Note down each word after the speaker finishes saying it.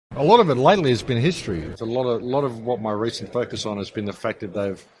A lot of it lately has been history. It's a lot of what my recent focus on has been the fact that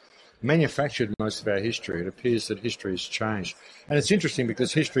they've manufactured most of our history. It appears that history has changed, and it's interesting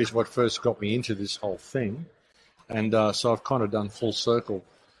because history is what first got me into this whole thing, and so I've kind of done full circle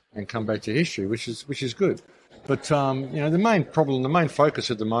and come back to history, which is good. But the main problem, the main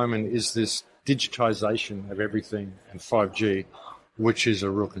focus at the moment is this digitization of everything and 5G, which is a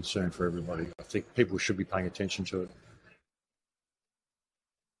real concern for everybody. I think people should be paying attention to it.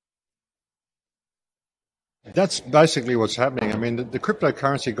 That's basically what's happening. I mean, the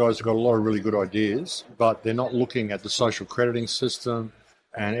cryptocurrency guys have got a lot of really good ideas, but they're not looking at the social crediting system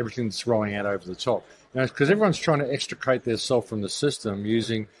and everything that's rolling out over the top. Because everyone's trying to extricate themselves from the system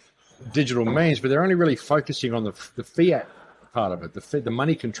using digital means, but they're only really focusing on the fiat part of it, the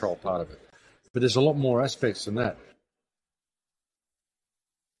money control part of it. But there's a lot more aspects than that.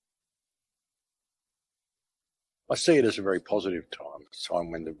 I see it as a very positive time. It's a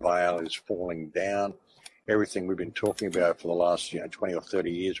time when the veil is falling down. Everything we've been talking about for the last 20 or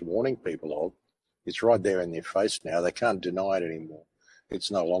 30 years, warning people of, it's right there in their face now. They can't deny it anymore. It's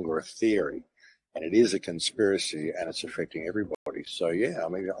no longer a theory, and it is a conspiracy, and it's affecting everybody. So, yeah, I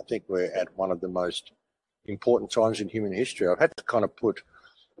mean, I think we're at one of the most important times in human history. I've had to kind of put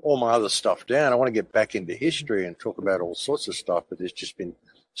all my other stuff down. I want to get back into history and talk about all sorts of stuff, but there's just been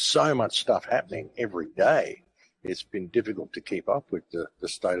so much stuff happening every day. It's been difficult to keep up with the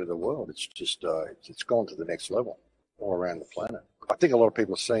state of the world. It's just it's gone to the next level all around the planet. I think a lot of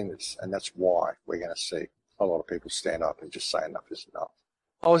people are seeing this, and that's why we're going to see a lot of people stand up and just say enough is enough.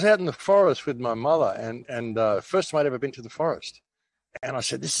 I was out in the forest with my mother, and first time I'd ever been to the forest, and I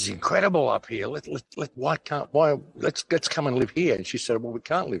said, "This is incredible up here. Let's come and live here." And she said, "Well, we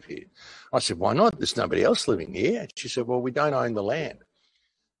can't live here." I said, "Why not? There's nobody else living here." And she said, "Well, we don't own the land."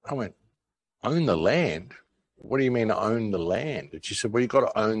 I went, "Own the land? What do you mean own the land?" And she said, "Well, you've got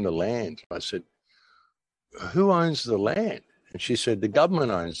to own the land." I said, "Who owns the land?" And she said, "The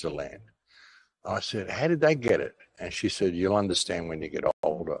government owns the land." I said, "How did they get it?" And she said, "You'll understand when you get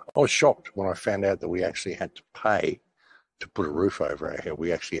older." I was shocked when I found out that we actually had to pay to put a roof over our head.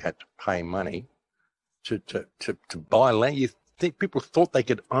 We actually had to pay money to buy land. You think people thought they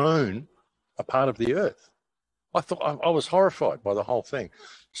could own a part of the earth. I was horrified by the whole thing.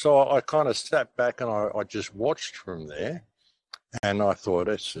 So I kind of sat back and I just watched from there. And I thought,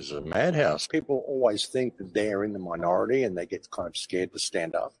 this is a madhouse. People always think that they're in the minority and they get kind of scared to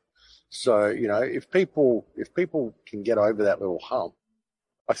stand up. So, if people can get over that little hump,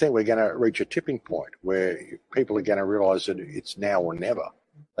 I think we're going to reach a tipping point where people are going to realize that it's now or never.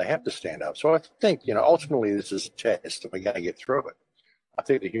 They have to stand up. So I think, ultimately this is a test and we're going to get through it. I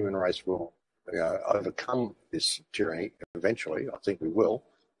think the human race will overcome this tyranny eventually. I think we will.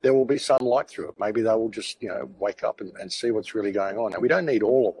 There will be some light through it. Maybe they will just, wake up and see what's really going on. And we don't need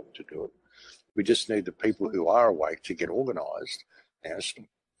all of them to do it. We just need the people who are awake to get organised, stop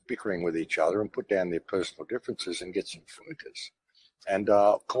bickering with each other and put down their personal differences and get some focus. And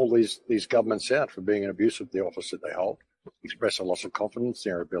call these governments out for being an abuse of the office that they hold, express a loss of confidence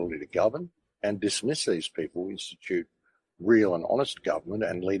in their ability to govern, and dismiss these people, institute real and honest government,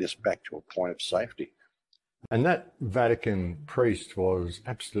 and lead us back to a point of safety. And that Vatican priest was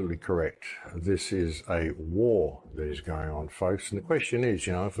absolutely correct. This is a war that is going on, folks. And the question is,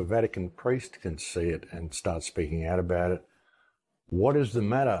 if a Vatican priest can see it and start speaking out about it, what is the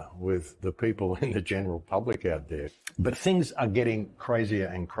matter with the people in the general public out there? But things are getting crazier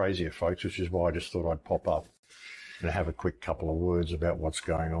and crazier, folks, which is why I just thought I'd pop up and have a quick couple of words about what's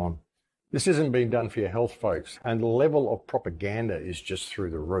going on. This isn't being done for your health, folks, and the level of propaganda is just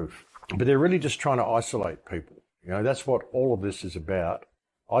through the roof. But they're really just trying to isolate people. That's what all of this is about.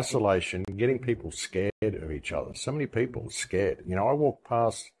 Isolation, getting people scared of each other. So many people are scared. I walk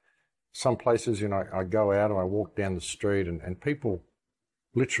past some places, I go out and I walk down the street and people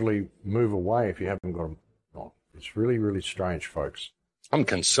literally move away if you haven't got them on. It's really, really strange, folks. I'm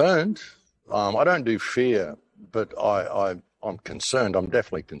concerned. I don't do fear, but I'm concerned. I'm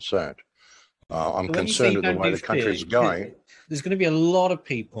definitely concerned. I'm concerned with the way the country is going. There's going to be a lot of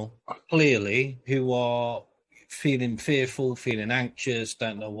people, clearly, who are feeling fearful, feeling anxious,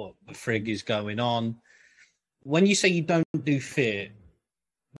 don't know what the frig is going on. When you say you don't do fear,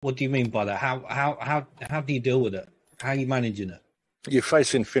 what do you mean by that? How do you deal with it? How are you managing it? You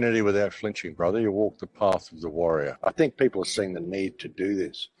face infinity without flinching, brother. You walk the path of the warrior. I think people are seeing the need to do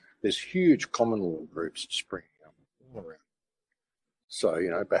this. There's huge common law groups springing up all around.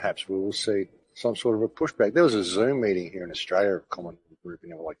 So, perhaps we will see some sort of a pushback. There was a Zoom meeting here in Australia, a common law group,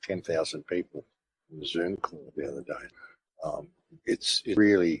 like 10,000 people on the Zoom call the other day. It's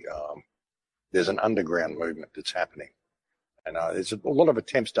really, there's an underground movement that's happening. And there's a lot of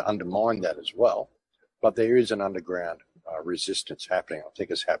attempts to undermine that as well. But there is an underground resistance happening. I think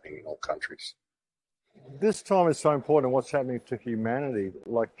it's happening in all countries. This time is so important, what's happening to humanity.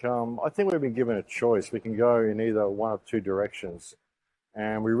 I think we've been given a choice. We can go in either one of two directions.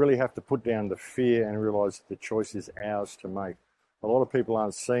 And we really have to put down the fear and realize that the choice is ours to make. A lot of people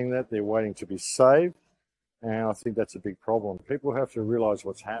aren't seeing that. They're waiting to be saved. And I think that's a big problem. People have to realize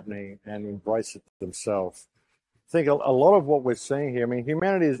what's happening and embrace it themselves. I think a lot of what we're seeing here, I mean,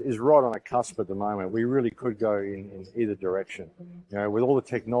 humanity is right on a cusp at the moment. We really could go in either direction. You know, with all the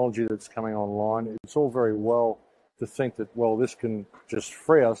technology that's coming online, it's all very well to think that, well, this can just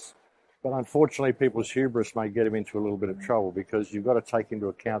free us. But unfortunately, people's hubris may get them into a little bit of trouble, because you've got to take into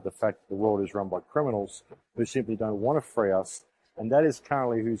account the fact that the world is run by criminals who simply don't want to free us. And that is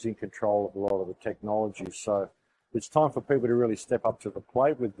currently who's in control of a lot of the technology. So it's time for people to really step up to the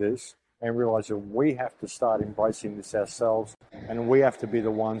plate with this and realize that we have to start embracing this ourselves, and we have to be the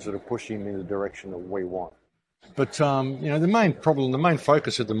ones that are pushing in the direction that we want. But, the main problem, the main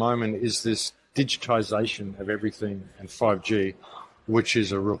focus at the moment is this digitization of everything and 5G, which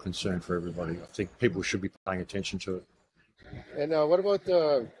is a real concern for everybody. I think people should be paying attention to it. And what about,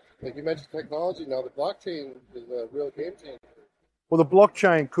 like you mentioned technology now, the blockchain is a real game changer. Well, the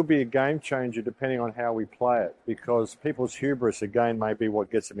blockchain could be a game changer depending on how we play it, because people's hubris, again, may be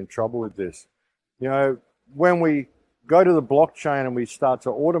what gets them in trouble with this. You know, when we go to the blockchain and we start to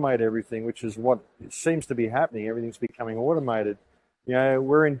automate everything, which is what seems to be happening, everything's becoming automated, you know,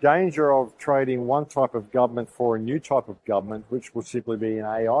 we're in danger of trading one type of government for a new type of government, which will simply be an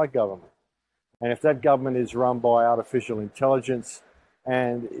AI government. And if that government is run by artificial intelligence,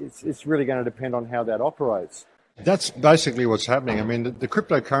 and it's really going to depend on how that operates. That's basically what's happening. I mean, the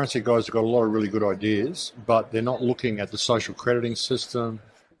cryptocurrency guys have got a lot of really good ideas, but they're not looking at the social crediting system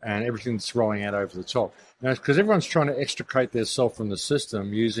and everything that's rolling out over the top. Now, because everyone's trying to extricate themselves from the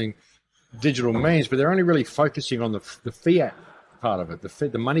system using digital means, but they're only really focusing on the fiat part of it,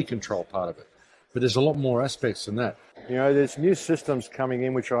 the money control part of it. But there's a lot more aspects than that. You know, there's new systems coming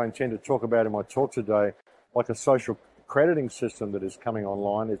in, which I intend to talk about in my talk today, like a social crediting system that is coming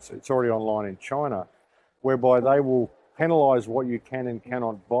online. It's already online in China, whereby they will penalise what you can and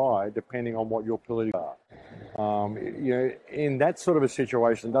cannot buy depending on what your political are. You know, in that sort of a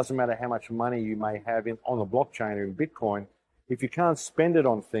situation, it doesn't matter how much money you may have on the blockchain or in Bitcoin, if you can't spend it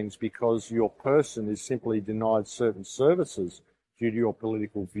on things because your person is simply denied certain services due to your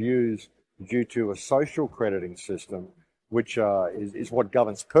political views, due to a social crediting system, which is what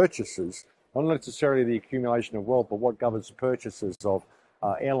governs purchases, not necessarily the accumulation of wealth, but what governs purchases of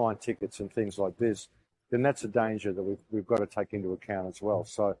airline tickets and things like this, then that's a danger that we've got to take into account as well.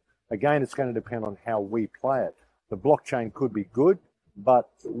 So again, it's going to depend on how we play it. The blockchain could be good, but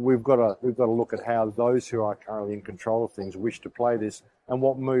we've got to look at how those who are currently in control of things wish to play this, and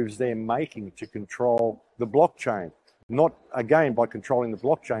what moves they're making to control the blockchain. Not again by controlling the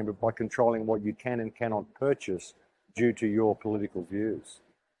blockchain, but by controlling what you can and cannot purchase due to your political views.